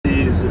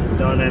is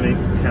dynamic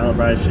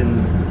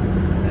calibration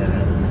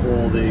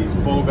for these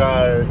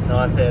Bourgault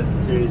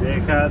 9000 series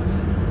air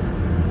carts.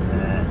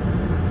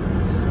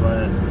 This is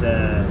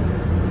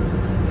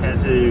how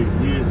to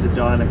use the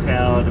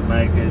Dynacal to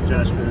make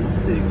adjustments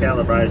to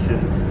calibration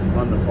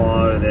on the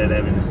fly without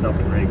having to stop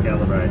and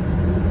recalibrate.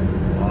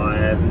 I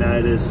have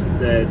noticed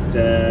that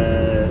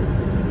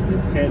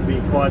it can be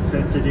quite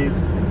sensitive.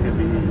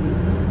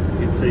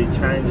 You can see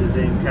changes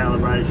in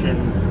calibration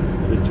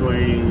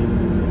between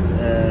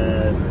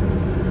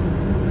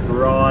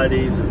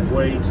varieties of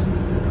wheat.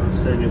 I've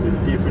seen it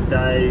with different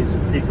days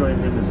of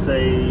pickling in the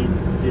seed,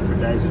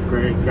 different days of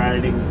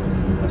grading.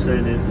 I've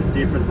seen it with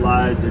different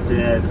loads of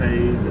DAP.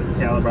 The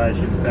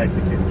calibration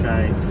factor can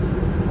change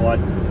quite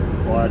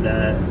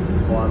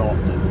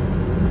often.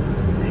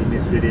 In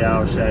this video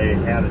I'll show you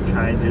how to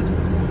change it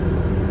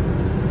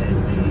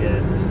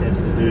and the steps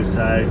to do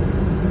so,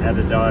 how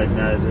to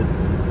diagnose it,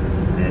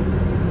 and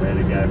where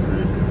to go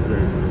through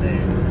from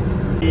there.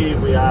 Here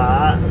we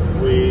are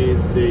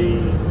with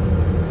the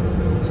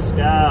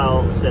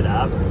scale set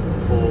up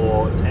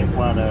for tank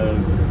 1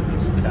 of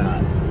this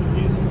cart I'm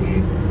using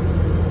here.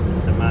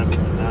 At the moment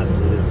the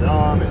master is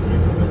on and the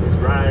implement is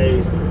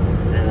raised,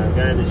 and I'm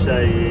going to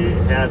show you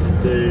how to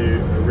do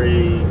a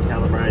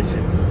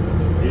recalibration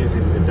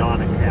using the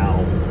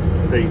Dynacal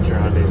feature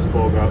on this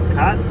Bourgault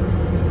cart.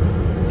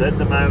 So at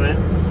the moment,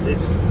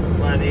 this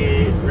one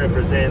here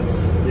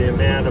represents the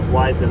amount of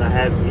weight that I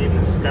have in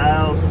the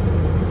scales.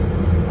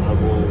 I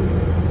will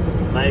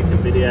make a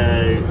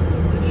video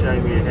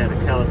showing you how to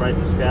calibrate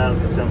the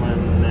scales if someone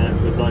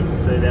would like to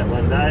see that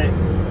one day.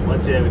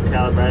 Once you have it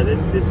calibrated,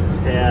 this is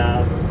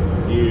how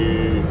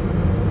you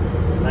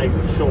make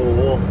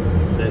sure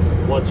that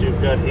what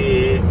you've got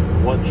here,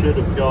 what should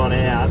have gone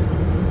out,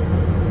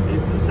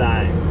 is the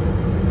same.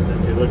 So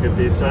if you look at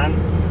this one,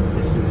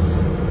 this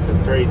is the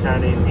 3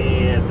 ton in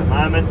here at the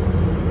moment,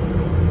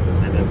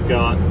 and I've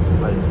got,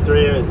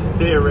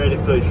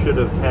 theoretically should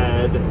have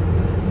had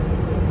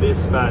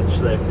this much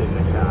left in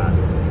the cart.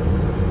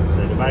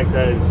 So to make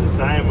those the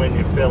same, when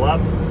you fill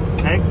up the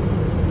tank,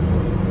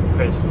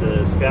 press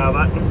the scale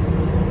button.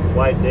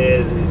 Weight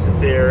there is the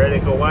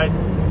theoretical weight.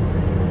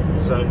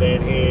 This one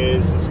down here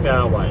is the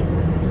scale weight.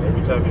 So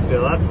every time you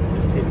fill up,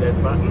 just hit that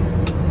button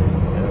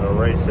and it'll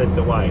reset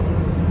the weight.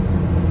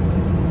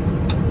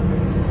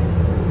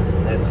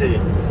 That's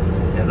it.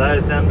 Now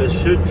those numbers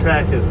should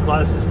track as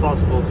close as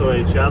possible to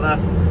each other,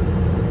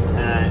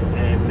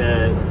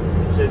 and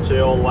essentially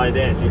all the way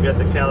down. If you've got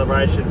the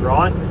calibration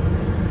right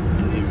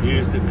and you've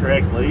used it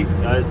correctly,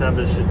 those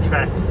numbers should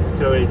track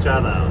to each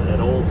other at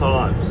all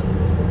times.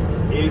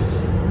 If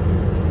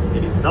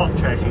it is not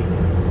tracking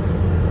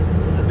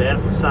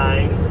about the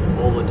same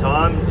all the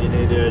time, you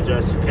need to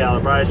adjust your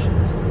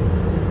calibrations.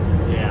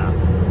 Now,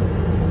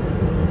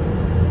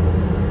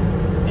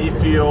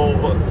 if you're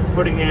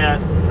putting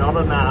out not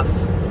enough,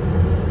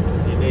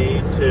 you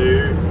need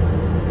to,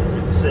 if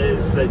it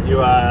says that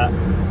you are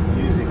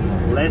using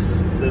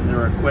less than the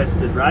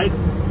requested rate,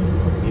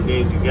 you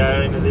need to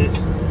go into this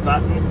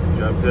button,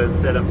 which I've got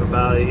set up for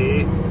barley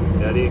here,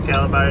 go to your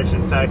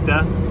calibration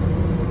factor,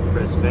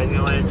 press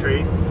manual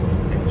entry,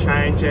 and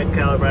change that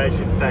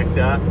calibration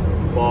factor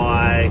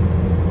by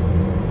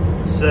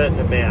a certain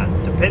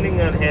amount,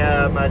 depending on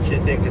how much you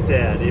think it's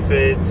out. If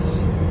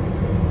it's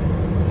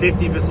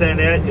 50%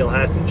 out, you'll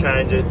have to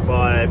change it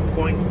by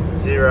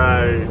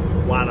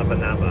 0.01 of a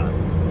number.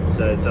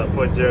 So it's a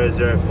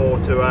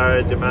 0.00420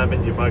 at the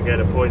moment, you might get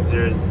a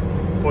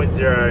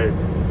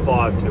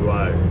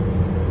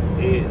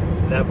 0.0520.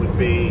 That would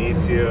be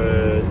if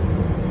you're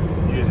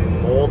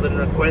using more than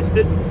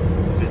requested.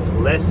 If it's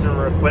less than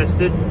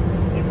requested,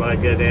 you might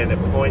go down to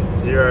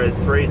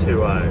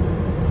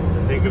 0.0320. So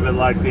think of it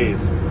like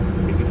this.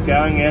 If it's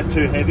going out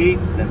too heavy,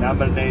 the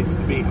number needs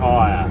to be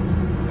higher.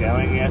 If it's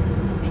going out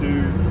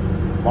too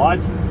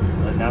light,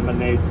 the number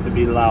needs to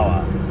be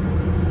lower.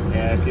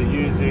 Now if you're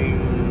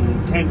using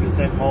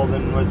 10% more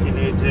than what you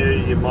need to,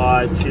 you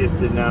might shift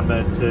the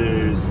number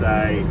to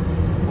say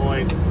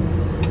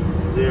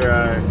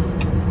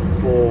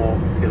 0.04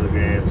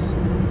 kilograms.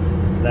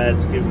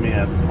 That's giving me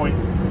a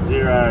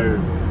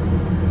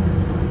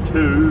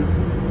 0.02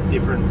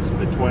 difference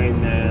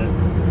between the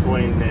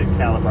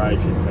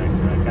calibration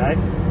factor, okay?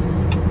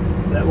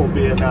 That will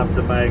be enough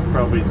to make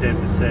probably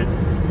 10%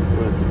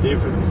 worth of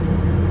difference.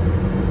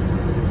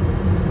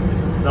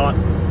 If it's not,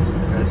 just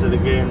press it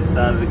again,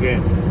 start it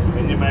again.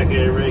 When you make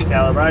a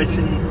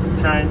recalibration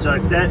change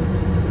like that,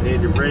 you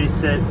need to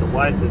reset the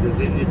weight that is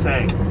in your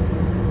tank.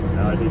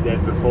 Now, I did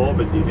that before,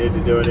 but you need to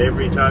do it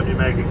every time you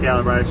make a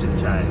calibration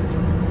change.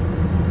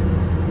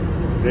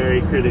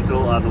 Very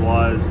critical,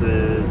 otherwise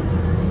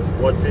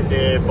what's in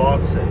their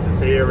box and the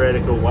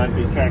theoretical won't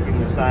be tracking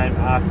the same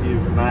after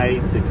you've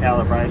made the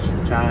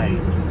calibration change,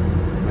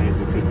 which means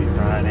it could be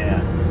thrown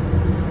out.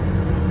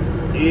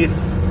 If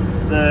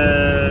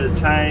the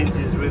change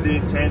is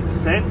within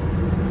 10%,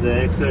 the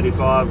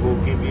X35 will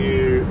give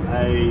you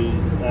a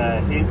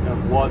hint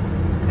of what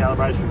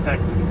calibration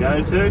factor to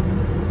go to.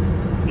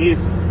 If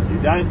you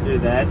don't do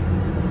that,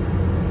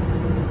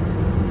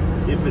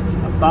 if it's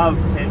above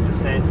 10%,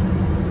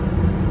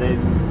 then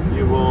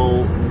you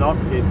will not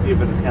get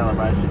given a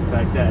calibration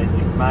factor, and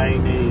you may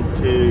need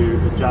to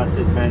adjust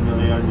it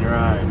manually on your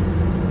own.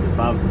 It's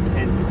above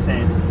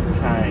 10%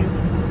 change.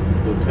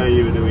 It'll tell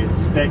you to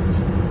inspect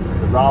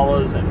the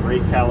rollers and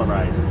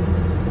recalibrate.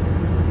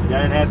 You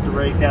don't have to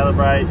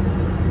recalibrate.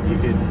 You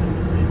can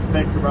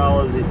inspect the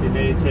rollers if you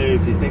need to,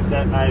 if you think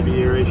that may be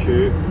your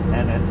issue,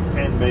 and it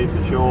can be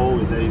for sure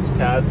with these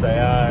carts. They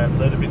are a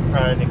little bit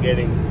prone to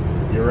getting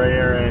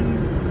urea and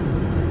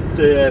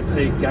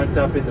DAP gunked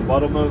up in the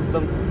bottom of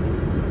them.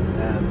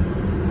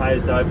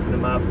 Pays to open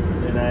them up,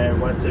 you know,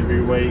 once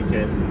every week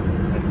and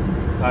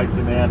poke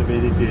them out a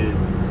bit if you're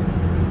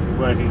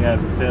working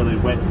over fairly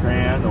wet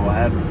ground or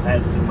have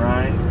had some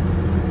rain.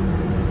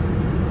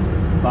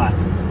 But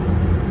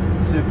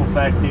the simple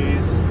fact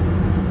is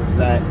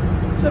that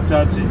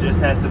sometimes you just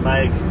have to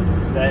make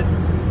that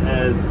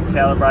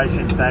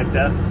calibration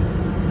factor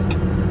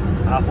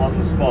up on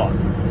the spot.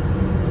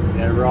 You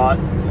know, right,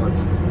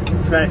 it's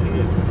tracking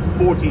it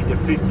 40 to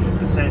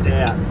 50%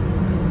 out.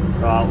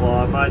 Right, well,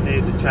 I might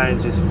need to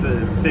change this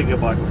figure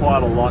by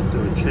quite a lot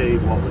to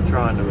achieve what we're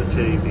trying to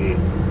achieve here.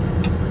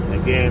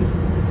 Again,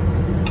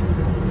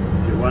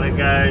 if you want to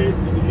go,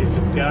 if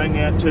it's going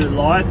out too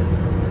light,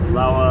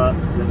 lower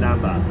the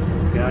number.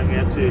 If it's going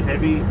out too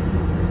heavy,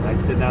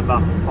 make the number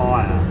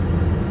higher.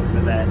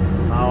 For that,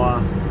 lower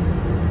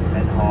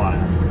and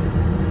higher.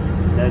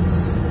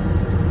 That's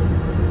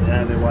the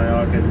only way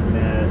I can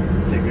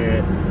figure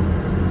out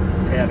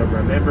how to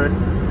remember it.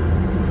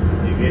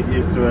 You get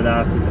used to it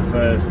after the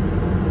first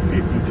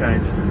 50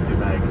 changes that you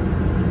make.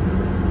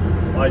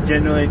 I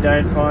generally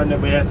don't find that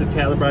we have to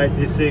calibrate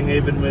this thing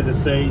even with a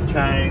C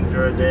change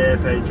or a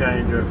DAP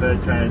change or a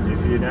FERT change.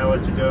 If you know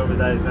what you're doing with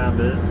those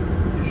numbers,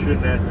 you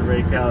shouldn't have to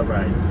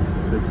recalibrate.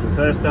 If it's the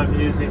first time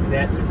using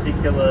that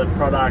particular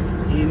product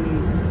in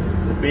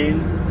the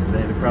bin,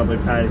 then it probably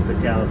pays to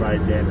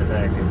calibrate down the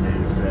back, and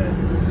there's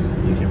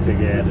you can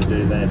figure out how to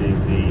do that in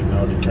the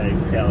multi-take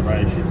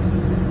calibration,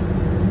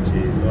 which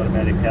is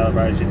automatic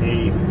calibration.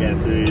 Here you can go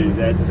through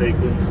that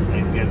sequence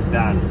and get it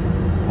done.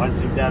 Once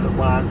you've done it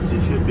once,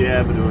 you should be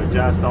able to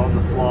adjust on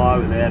the fly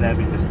without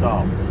having to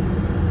stop.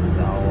 That's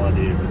the whole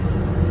idea.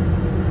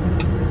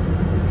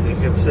 You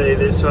can see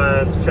this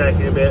one's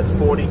tracking about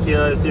 40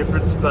 kilos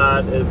difference,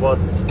 but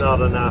it's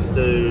not enough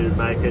to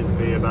make it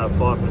be above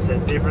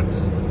 5%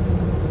 difference.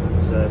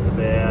 So it's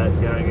about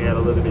going out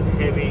a little bit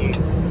heavy.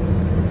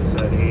 This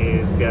one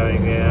here is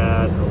going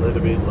out a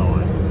little bit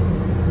light.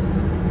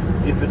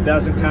 If it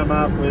doesn't come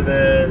up with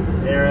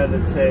an error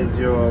that says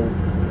your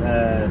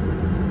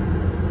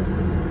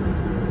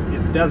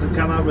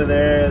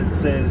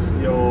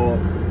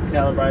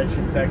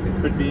calibration factor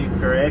could be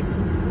incorrect,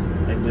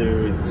 and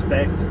to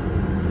inspect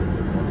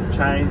or to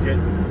change it,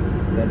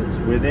 that it's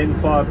within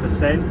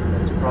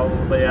 5%, it's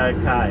probably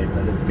okay,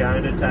 but it's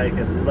going to take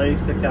at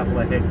least a couple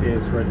of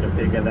hectares for it to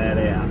figure that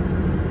out.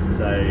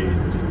 So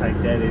just take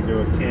that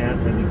into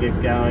account when you get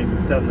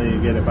going. Suddenly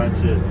you get a bunch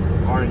of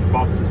orange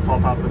boxes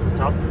pop up at the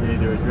top. You need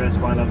to address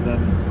one of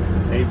them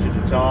each at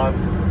a time.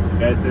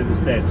 Go through the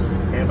steps.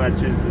 How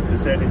much is the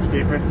percentage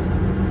difference?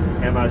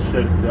 How much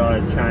should I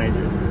change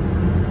it?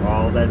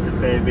 Well, that's a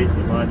fair bit.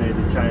 You might need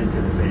to change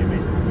it a fair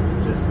bit.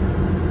 Just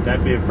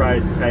don't be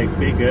afraid to take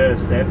bigger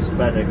steps,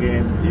 but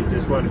again, you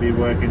just want to be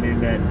working in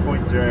that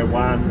 0.01,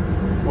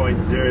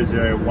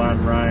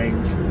 0.001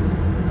 range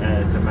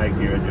to make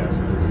your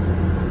adjustments.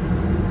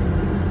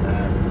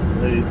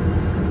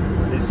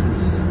 This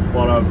is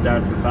what I've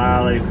done for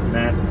barley, for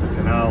mat, for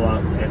canola,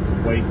 and for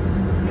wheat.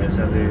 You know,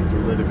 something that's a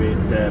little bit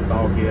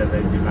bulkier,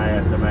 then you may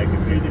have to make a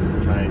few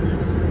different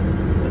changes,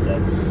 but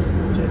that's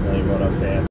generally what I've found.